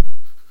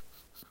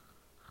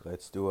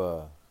Let's do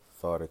a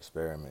thought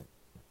experiment.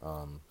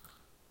 Um,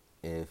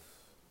 if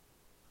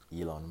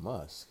Elon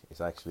Musk is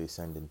actually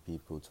sending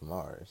people to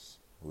Mars,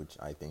 which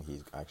I think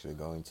he's actually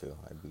going to,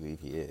 I believe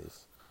he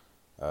is.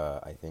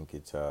 I think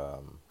it's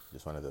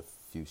just one of the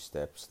few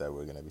steps that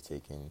we're going to be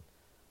taking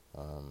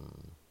um,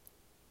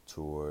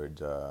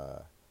 toward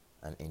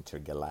an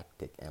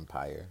intergalactic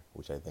empire,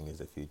 which I think is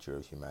the future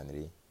of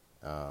humanity.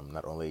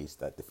 Not only is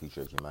that the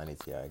future of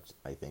humanity,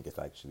 I think it's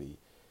actually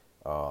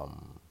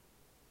um,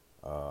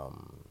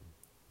 um,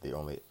 the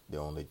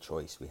only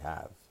choice we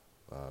have.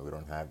 We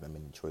don't have that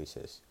many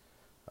choices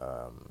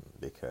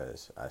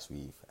because as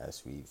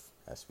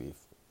we've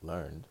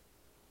learned,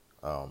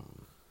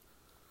 um,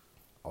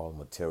 all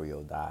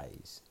material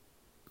dies.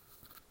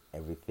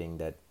 Everything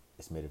that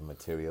is made of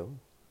material,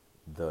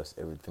 thus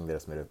everything that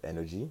is made of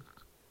energy,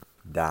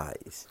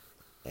 dies.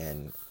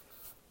 And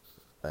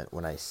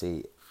when I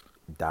say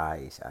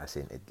dies, as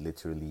in it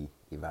literally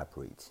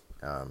evaporates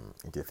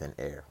into thin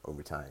air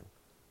over time.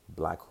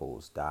 Black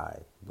holes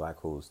die. Black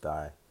holes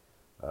die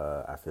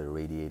after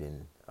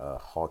radiating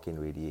Hawking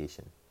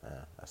radiation,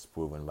 as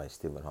proven by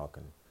Stephen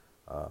Hawking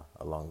a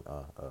long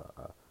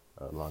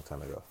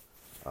time ago.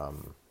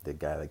 The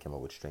guy that came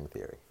up with string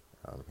theory.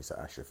 He's an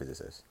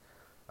astrophysicist.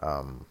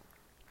 Um,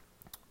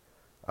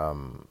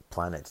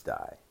 Planets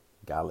die.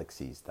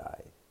 Galaxies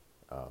die.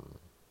 Um,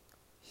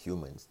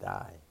 Humans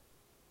die.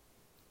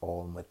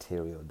 All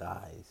material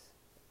dies.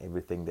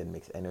 Everything that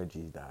makes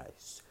energies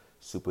dies.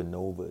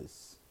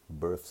 Supernovas,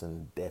 births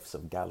and deaths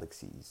of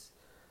galaxies.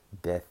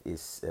 Death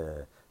is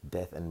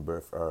death and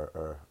birth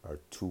are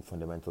two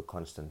fundamental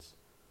constants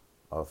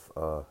of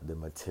the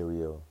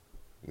material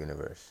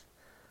universe.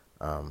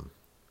 Um,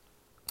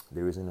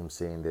 the reason I'm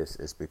saying this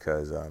is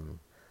because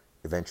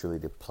eventually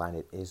the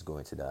planet is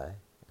going to die,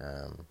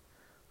 um,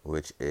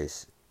 which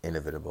is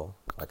inevitable.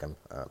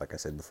 Like I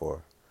said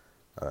before,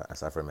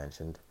 as I've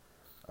mentioned.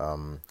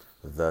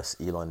 Thus,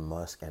 Elon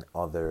Musk and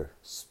other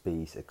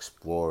space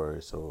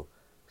explorers or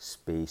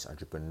space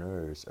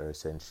entrepreneurs are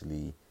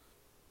essentially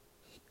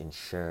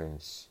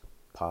insurance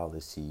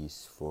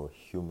policies for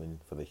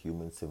the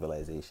human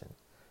civilization.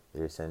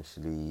 They're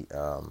essentially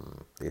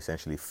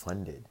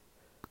funded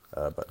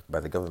by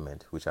the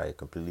government, which I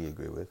completely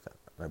agree with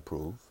and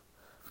approve,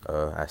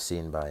 as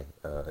seen by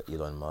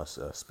Elon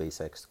Musk's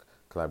SpaceX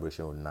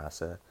collaboration with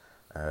NASA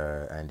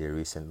and their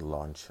recent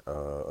launch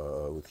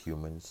with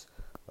humans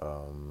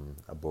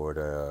aboard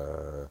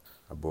the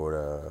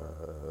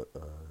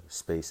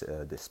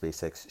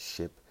SpaceX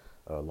ship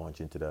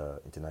launch into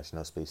the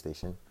International Space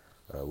Station,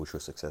 which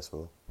was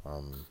successful,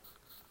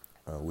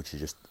 which is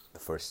just the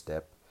first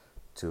step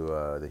to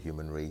the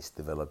human race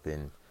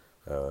developing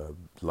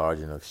large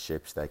enough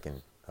ships that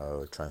can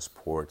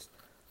transport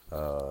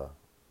uh,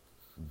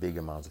 big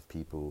amounts of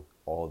people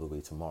all the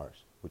way to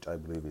Mars, which I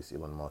believe is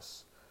Elon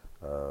Musk.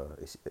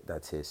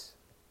 That's his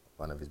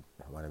one of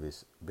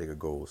his bigger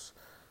goals,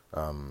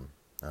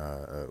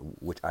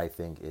 which I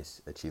think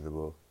is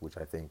achievable, which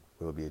I think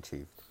will be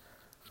achieved.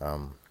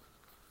 Um,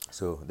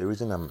 so the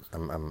reason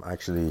I'm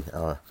actually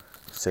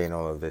saying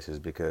all of this is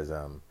because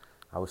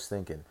I was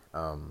thinking.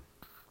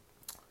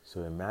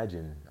 So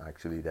imagine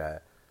actually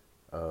that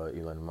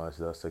Elon Musk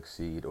does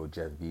succeed, or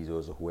Jeff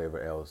Bezos, or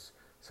whoever else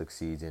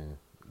succeeds in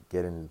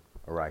getting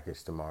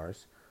rockets to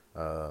Mars.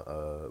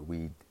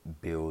 We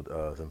build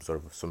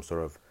some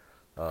sort of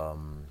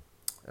um,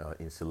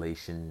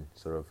 insulation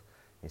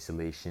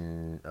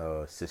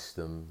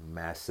system,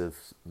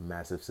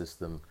 massive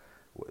system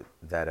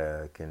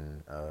that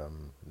can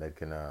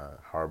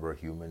harbor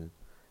human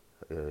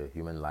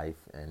life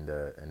and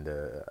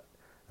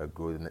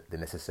grow the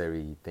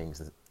necessary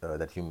things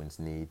that humans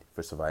need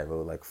for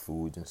survival, like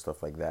food and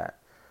stuff like that,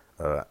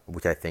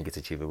 which I think is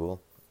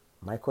achievable.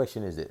 My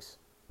question is this: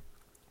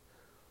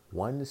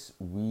 once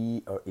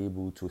we are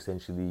able to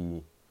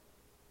essentially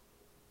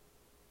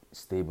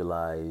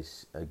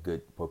stabilize a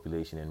good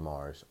population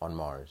on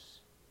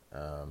Mars,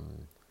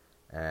 um,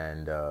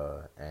 and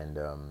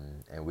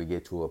we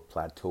get to a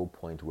plateau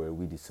point where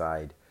we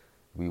decide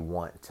we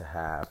want to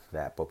have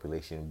that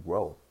population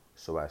grow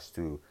so as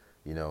to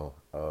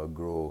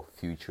grow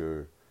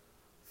future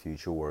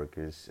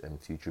workers and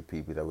future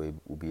people that we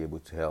will be able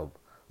to help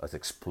us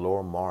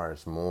explore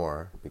Mars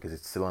more, because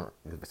it's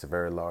a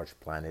very large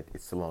planet.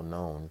 It's still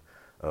unknown.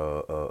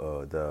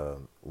 The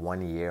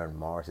 1 year on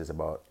Mars is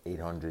about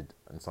 800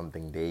 and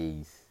something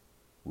days,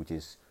 which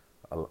is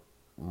a,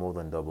 more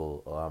than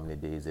double how many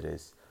days it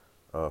is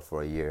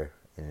for a year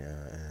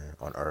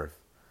on Earth.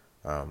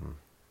 Um,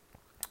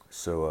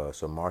 so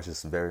Mars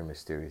is very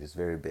mysterious. It's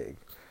very big,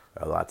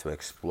 a lot to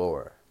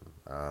explore,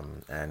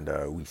 and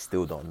we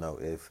still don't know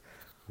if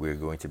we're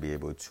going to be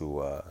able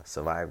to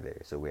survive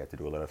there. So we have to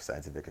do a lot of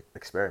scientific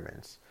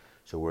experiments.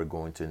 So we're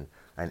going to,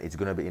 and it's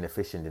going to be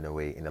inefficient in a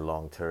way. In the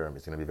long term,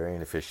 it's going to be very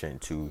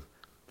inefficient to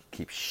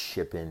keep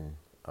shipping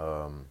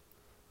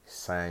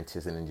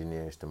scientists and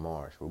engineers to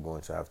Mars. We're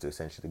going to have to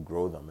essentially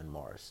grow them in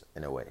Mars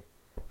in a way.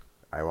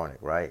 Ironic,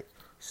 right?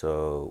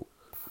 So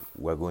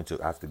we're going to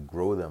have to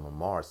grow them on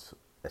Mars,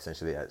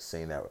 essentially, as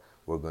saying that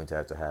we're going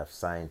to have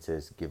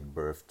scientists give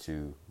birth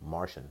to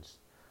Martians.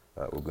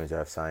 We're going to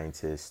have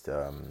scientists.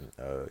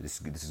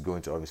 This is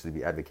going to obviously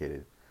be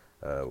advocated.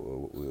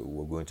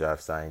 We're going to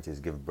have scientists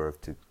give birth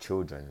to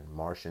children,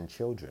 Martian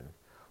children,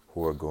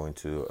 who are going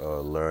to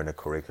learn a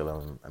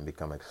curriculum and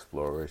become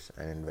explorers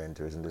and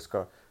inventors and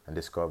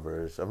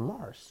discoverers of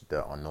Mars,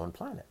 the unknown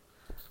planet,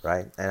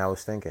 right? And I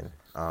was thinking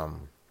how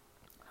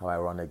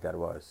ironic that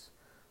was,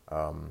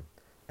 and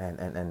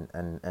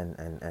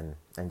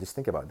just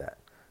think about that.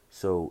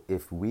 So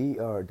if we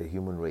are the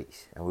human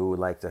race and we would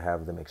like to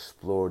have them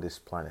explore this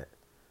planet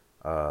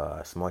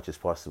as much as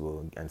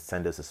possible and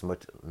send us as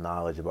much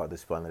knowledge about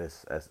this planet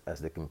as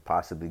they can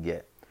possibly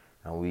get,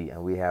 and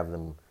we have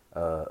them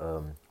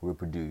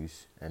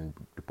reproduce and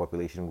the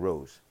population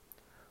grows,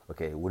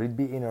 okay, would it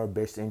be in our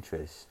best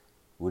interest?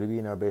 Would it be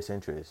in our best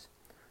interest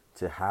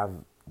to have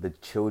the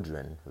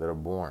children that are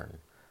born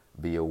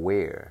be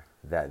aware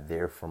that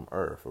they're from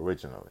Earth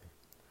originally?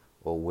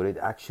 Or would it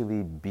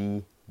actually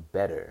be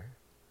better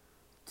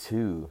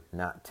to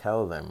not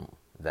tell them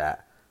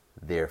that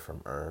they're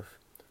from Earth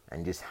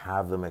and just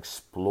have them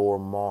explore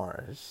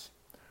Mars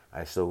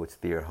as though it's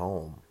their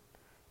home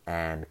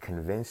and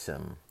convince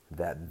them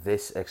that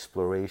this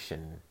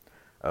exploration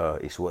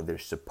is what they're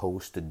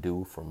supposed to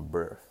do from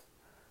birth,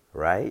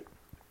 right?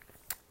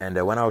 And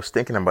when I was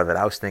thinking about that,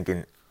 I was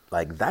thinking,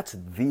 like, that's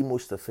the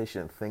most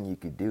efficient thing you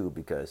could do,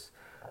 because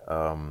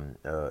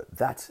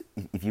that's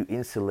if you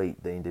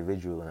insulate the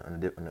individual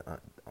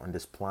on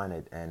this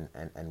planet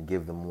and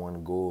give them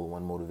one goal,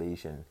 one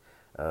motivation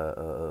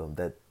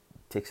that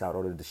takes out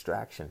all the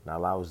distraction and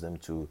allows them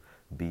to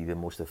be the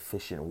most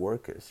efficient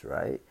workers,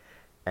 right?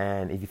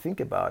 And if you think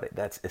about it,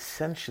 that's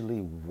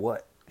essentially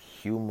what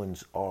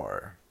humans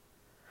are.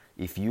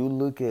 If you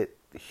look at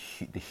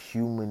the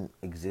human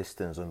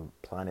existence on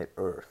planet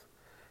Earth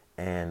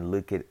and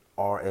look at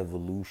our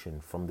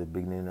evolution from the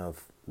beginning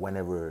of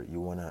whenever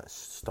you want to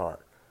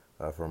start,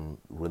 from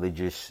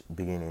religious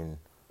beginning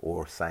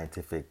or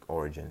scientific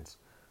origins,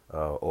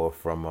 or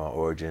from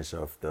origins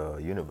of the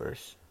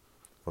universe,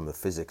 from the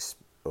physics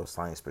or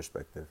science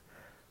perspective.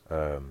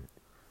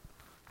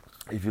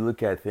 If you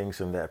look at things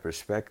from that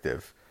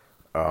perspective,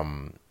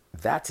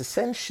 that's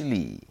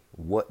essentially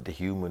what the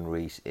human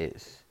race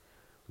is.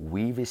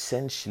 We've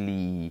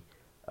essentially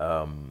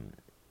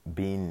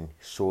been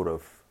sort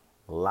of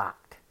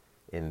locked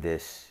in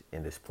this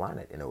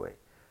planet in a way,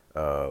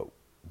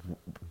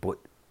 but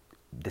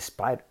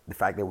despite the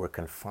fact that we're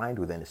confined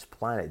within this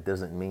planet,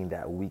 doesn't mean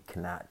that we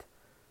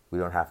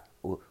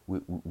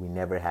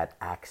never had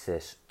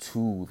access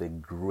to the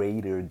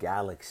greater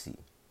galaxy,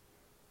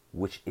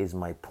 which is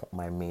my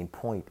main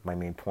point. My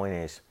main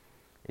point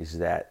is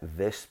that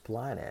this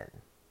planet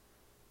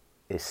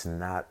is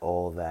not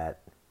all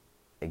that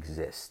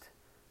exists.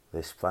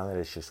 This planet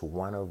is just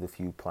one of the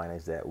few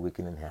planets that we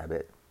can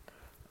inhabit,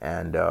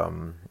 and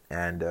that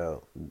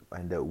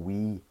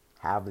we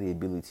have the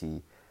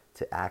ability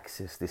to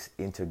access this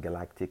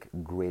intergalactic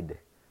grid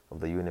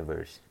of the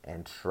universe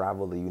and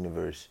travel the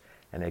universe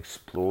and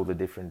explore the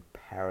different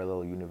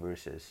parallel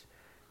universes,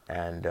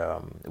 and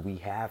we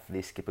have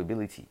this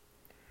capability.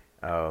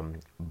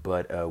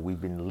 But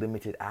we've been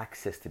limited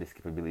access to this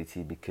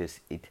capability because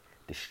it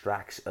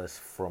distracts us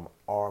from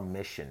our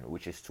mission,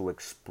 which is to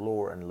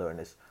explore and learn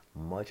as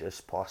much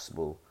as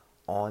possible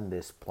on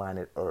this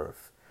planet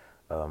Earth,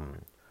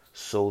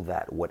 so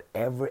that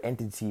whatever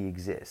entity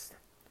exists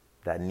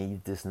that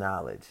needs this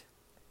knowledge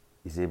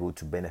is able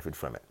to benefit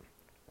from it.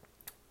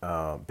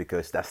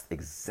 Because that's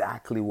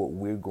exactly what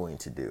we're going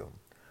to do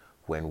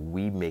when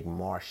we make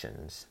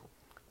Martians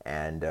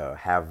and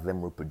have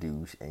them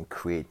reproduce and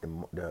create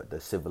the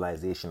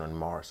civilization on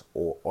Mars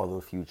or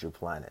other future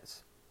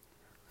planets.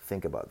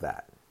 Think about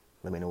that.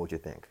 Let me know what you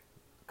think.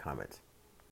 Comment.